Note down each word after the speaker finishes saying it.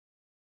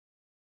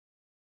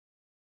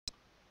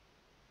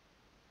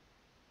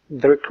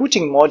The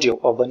recruiting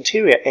module of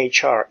Lanteria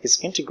HR is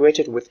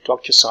integrated with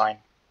DocuSign.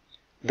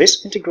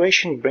 This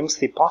integration brings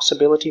the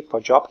possibility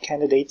for job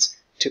candidates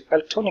to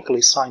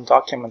electronically sign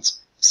documents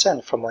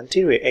sent from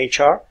Lanteria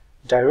HR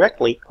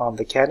directly on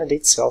the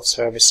candidate's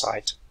self-service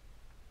site.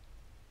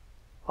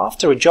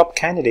 After a job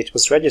candidate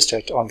was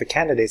registered on the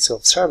candidate's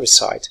self-service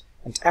site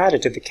and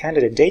added to the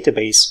candidate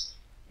database,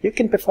 you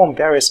can perform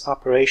various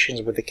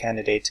operations with the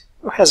candidate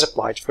who has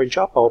applied for a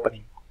job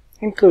opening,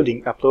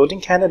 including uploading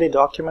candidate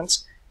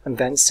documents and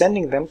then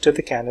sending them to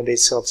the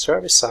candidate's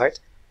self-service site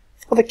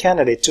for the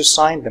candidate to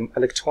sign them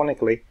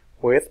electronically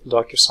with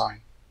DocuSign.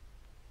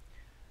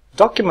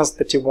 Documents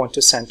that you want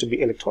to send to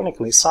be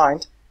electronically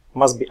signed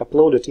must be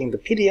uploaded in the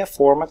PDF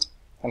format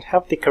and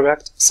have the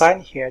correct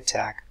Sign Here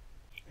tag.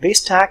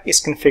 This tag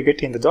is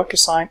configured in the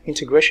DocuSign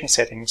integration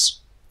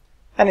settings,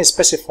 and it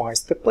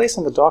specifies the place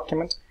on the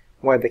document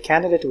where the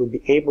candidate will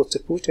be able to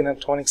put an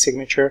electronic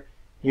signature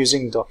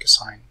using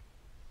DocuSign.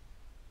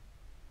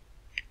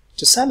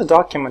 To send a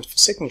document for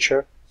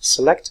signature,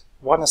 select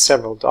one or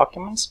several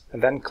documents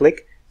and then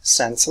click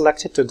Send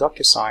Selected to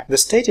DocuSign. The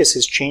status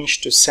is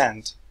changed to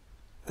Send.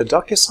 The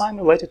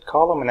DocuSign-related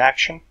column and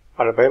action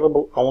are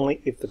available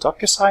only if the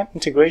DocuSign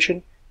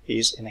integration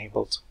is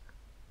enabled.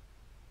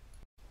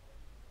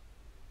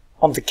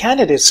 On the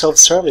candidate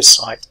self-service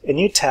site, a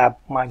new tab,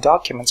 My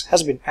Documents,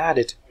 has been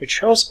added, which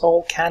shows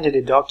all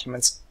candidate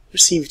documents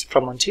received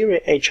from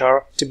Lanteria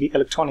HR to be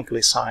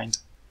electronically signed.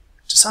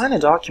 To sign a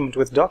document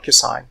with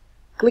DocuSign,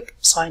 click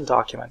Sign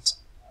Document.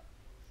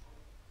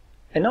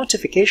 A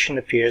notification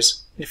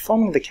appears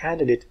informing the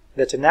candidate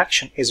that an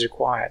action is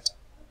required.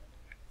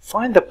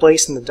 Find the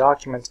place in the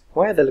document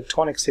where the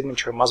electronic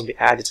signature must be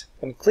added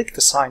and click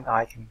the Sign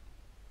icon.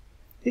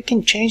 You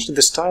can change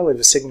the style of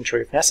the signature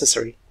if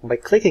necessary by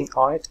clicking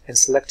on it and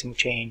selecting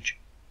Change.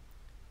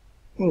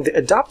 In the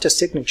Adopt a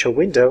Signature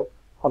window,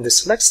 on the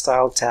Select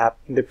Style tab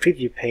in the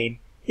Preview pane,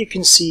 you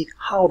can see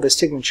how the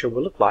signature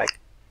will look like.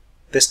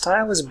 The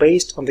style is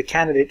based on the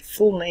candidate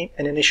full name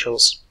and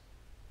initials.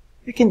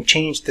 You can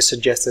change the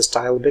suggested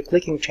style by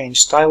clicking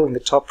Change Style in the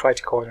top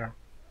right corner,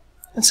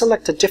 and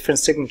select a different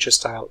signature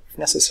style if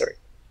necessary.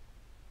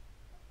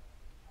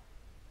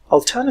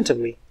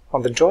 Alternatively,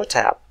 on the Draw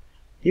tab,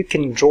 you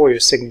can draw your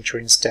signature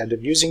instead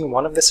of using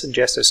one of the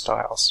suggested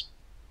styles.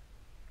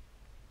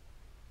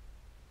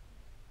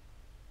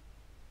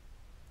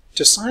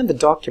 To sign the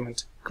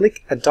document,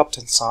 click Adopt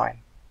and Sign.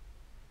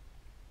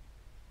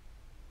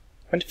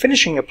 When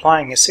finishing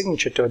applying a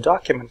signature to a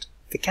document,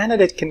 the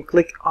candidate can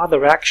click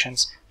Other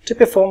Actions to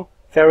perform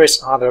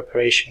various other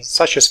operations,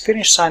 such as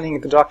finish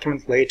signing the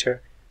document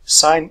later,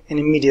 sign and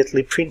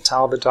immediately print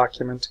out the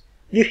document,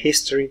 view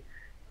history,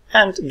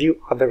 and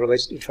view other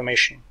related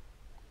information.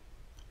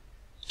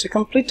 To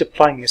complete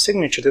applying your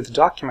signature to the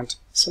document,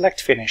 select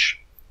Finish.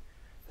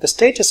 The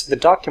status of the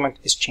document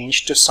is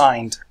changed to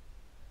Signed.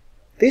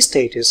 This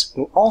status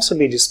will also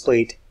be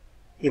displayed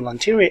in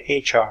Lanteria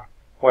HR,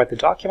 where the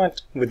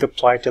document with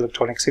applied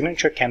electronic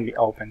signature can be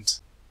opened.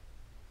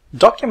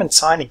 Document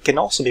signing can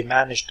also be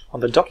managed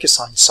on the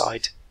DocuSign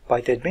site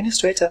by the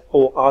administrator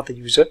or other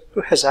user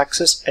who has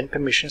access and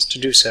permissions to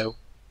do so.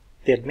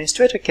 The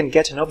administrator can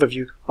get an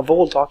overview of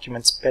all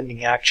documents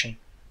pending action,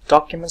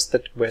 documents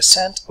that were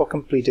sent or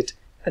completed,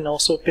 and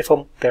also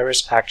perform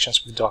various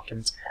actions with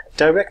documents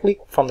directly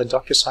from the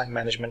DocuSign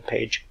management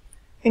page,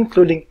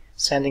 including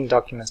sending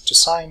documents to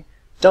sign,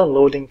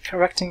 downloading,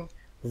 correcting,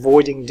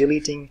 voiding,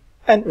 deleting,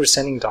 and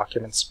resending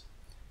documents.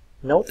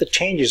 Note that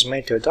changes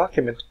made to a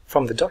document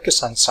from the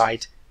DocuSign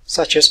site,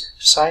 such as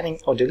signing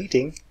or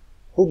deleting,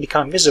 will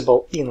become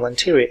visible in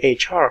Lanteria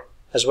HR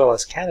as well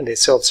as candidate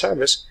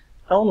self-service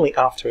only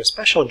after a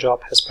special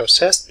job has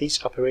processed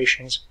these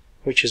operations,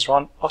 which is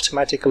run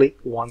automatically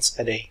once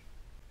a day.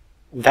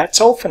 That's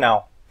all for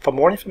now. For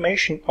more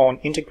information on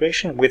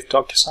integration with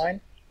DocuSign,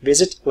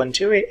 visit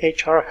Lanteria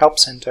HR Help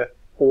Center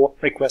or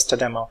request a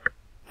demo.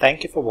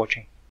 Thank you for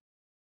watching.